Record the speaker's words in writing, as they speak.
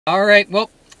All right,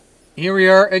 well, here we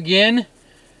are again.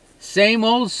 Same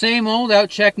old, out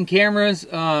checking cameras.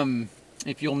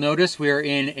 If you'll notice, we are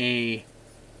in a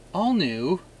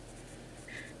all-new,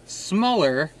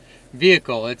 smaller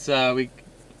vehicle. It's we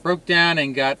broke down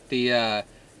and got the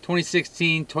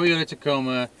 2016 Toyota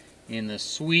Tacoma in the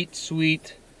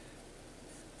sweet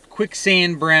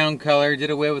quicksand brown color.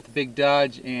 Did away with the big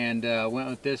Dodge and went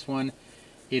with this one.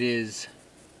 It is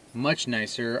much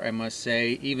nicer, I must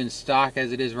say. Even stock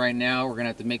as it is right now, we're gonna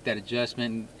have to make that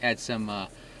adjustment and add some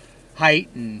height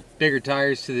and bigger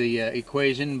tires to the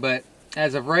equation. But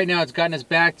as of right now, it's gotten us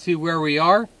back to where we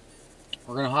are.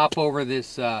 We're gonna hop over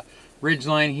this ridge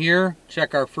line here,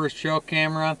 check our first trail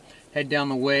camera, head down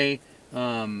the way,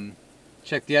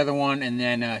 check the other one, and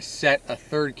then set a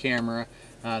third camera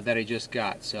that I just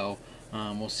got. So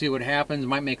we'll see what happens.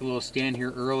 Might make a little stand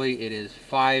here early. It is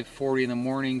 5:40 in the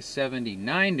morning,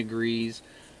 79 degrees.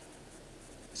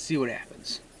 See what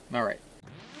happens. All right.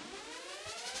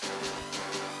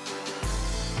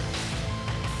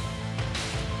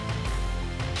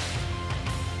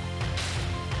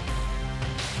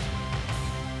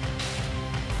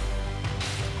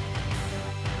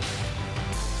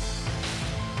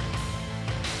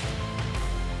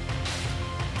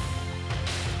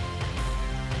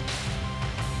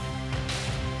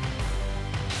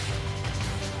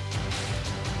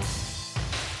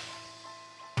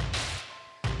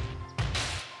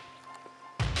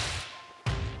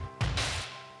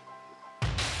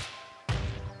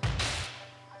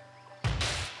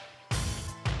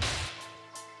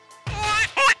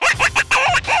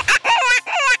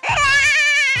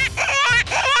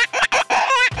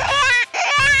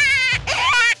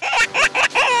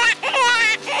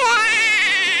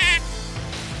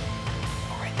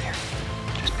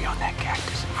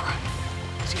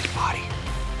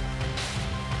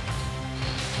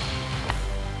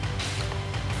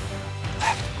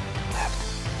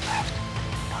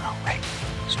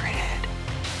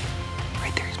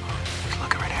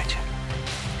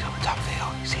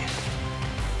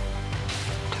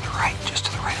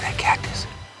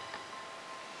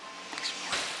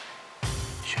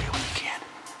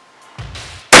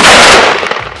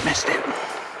 Missed it.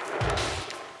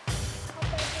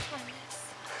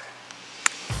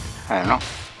 I don't know.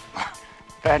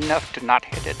 Bad enough to not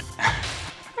hit it.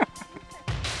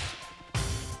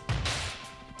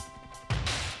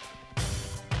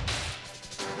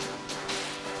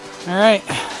 All right,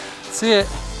 see it.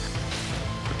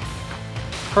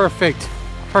 Perfect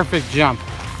jump.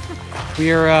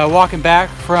 We are walking back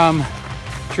from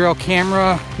trail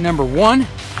camera number 1.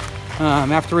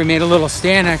 After we made a little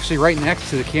stand actually right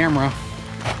next to the camera,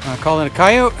 calling it a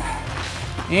coyote,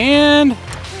 and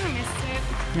I missed it.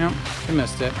 Yep, I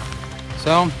missed it.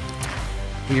 So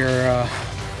we are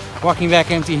walking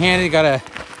back empty-handed. Got a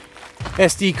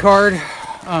SD card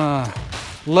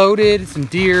loaded, some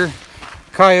deer,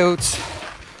 coyotes,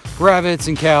 rabbits,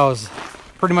 and cows.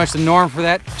 Pretty much the norm for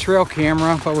that trail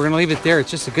camera, but we're gonna leave it there.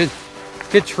 It's just a good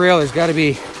trail. There's got to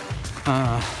be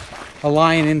a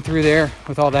lion in through there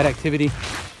with all that activity.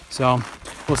 So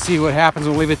we'll see what happens.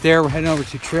 We'll leave it there. We're heading over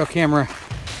to trail camera,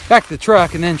 back to the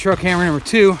truck, and then trail camera number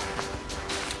 2,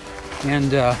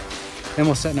 and then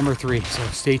we'll set number 3. So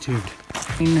stay tuned.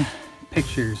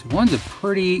 Pictures. One's a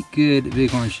pretty good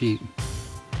bighorn sheep.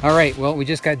 All right, well, we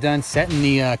just got done setting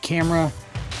the camera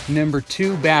number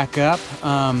 2 back up.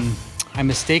 I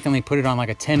mistakenly put it on like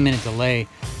a 10-minute delay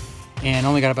and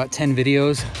only got about 10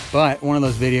 videos, but one of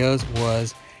those videos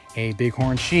was a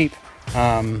bighorn sheep.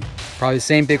 Probably the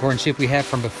same bighorn sheep we had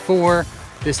from before,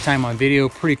 this time on video.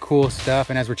 Pretty cool stuff.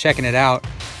 And as we're checking it out,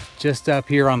 just up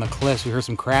here on the cliffs, we heard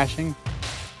some crashing,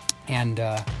 and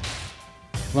lo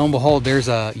and behold, there's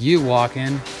a ewe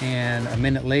walking, and a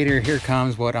minute later, here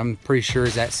comes what I'm pretty sure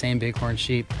is that same bighorn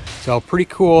sheep. So pretty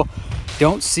cool.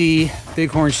 Don't see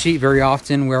bighorn sheep very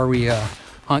often where we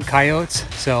hunt coyotes,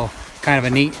 so kind of a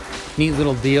neat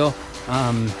little deal.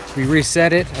 We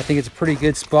reset it. I think it's a pretty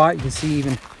good spot. You can see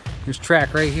even there's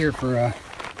track right here for a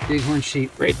bighorn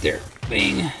sheep right there.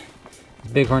 Bing.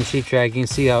 Bighorn sheep track. You can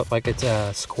see how like it's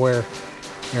square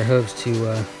their hooves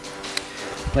to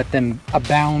let them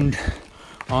abound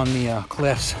on the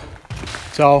cliffs.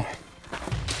 So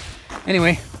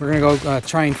anyway, we're gonna go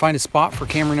try and find a spot for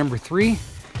camera number 3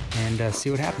 and see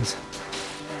what happens.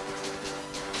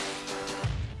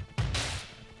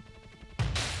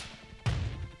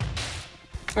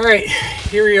 All right,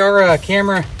 here we are,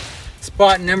 camera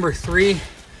spot number 3.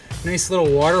 Nice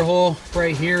little water hole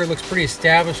right here. It looks pretty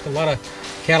established. A lot of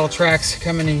cattle tracks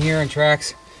coming in here and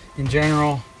tracks in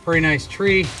general. Pretty nice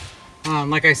tree.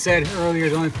 Like I said earlier,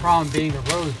 the only problem being the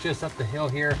road is just up the hill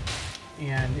here,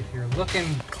 And if you're looking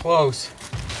close,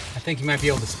 I think you might be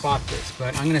able to spot this.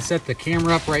 But I'm gonna set the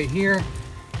camera up right here,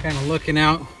 kind of looking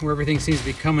out where everything seems to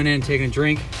be coming in, taking a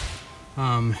drink,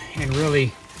 and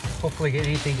really hopefully get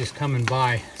anything just coming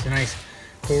by. It's a nice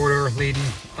corridor leading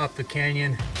up the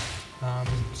canyon,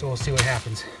 so we'll see what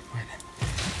happens.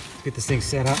 Let's get this thing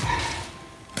set up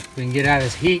so we can get out of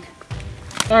this heat.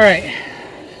 All right,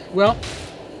 well,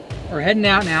 we're heading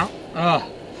out now. Oh,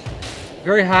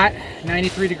 very hot,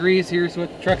 93 degrees. Here's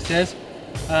what the truck says.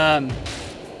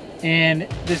 And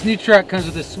this new truck comes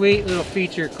with a sweet little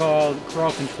feature called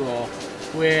crawl control,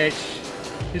 which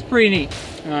is pretty neat.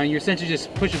 You essentially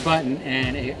just push a button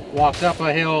and it walks up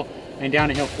a hill and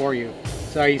down a hill for you.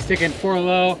 So you stick in 4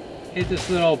 low, hit this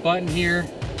little button here,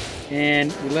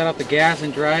 and you let out the gas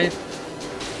and drive,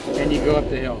 and you go up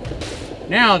the hill.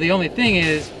 Now the only thing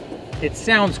is, it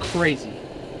sounds crazy.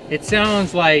 It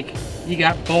sounds like you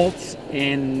got bolts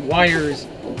and wires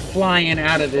flying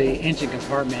out of the engine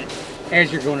compartment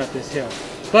as you're going up this hill.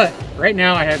 But right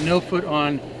now I have no foot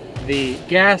on the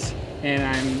gas, and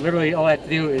I'm literally, all I have to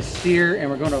do is steer, and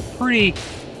we're going to a pretty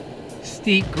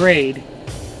steep grade.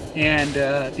 And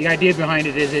the idea behind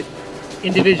it is it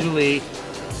individually,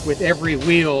 with every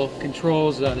wheel,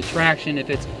 controls the traction if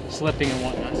it's slipping and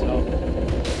whatnot. So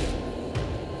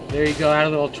there you go, add a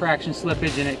little traction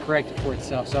slippage and it corrects it for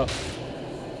itself. So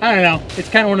I don't know, it's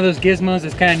kind of one of those gizmos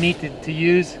that's kind of neat to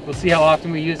use. We'll see how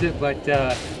often we use it, but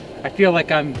I feel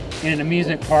like I'm in an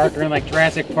amusement park or in like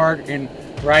Jurassic Park and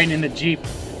riding in the Jeep,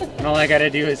 and all I gotta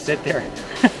do is sit there.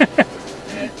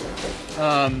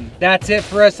 That's it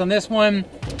for us on this one.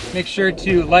 Make sure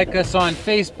to like us on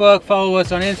Facebook, follow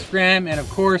us on Instagram, and of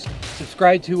course,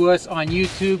 subscribe to us on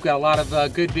YouTube. Got a lot of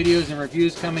good videos and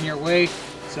reviews coming your way.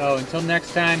 So until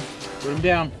next time, put them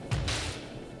down.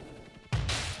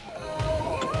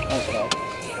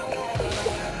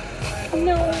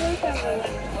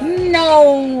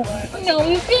 No,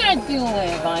 you can't do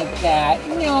it like that.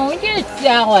 No, you're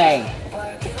silly.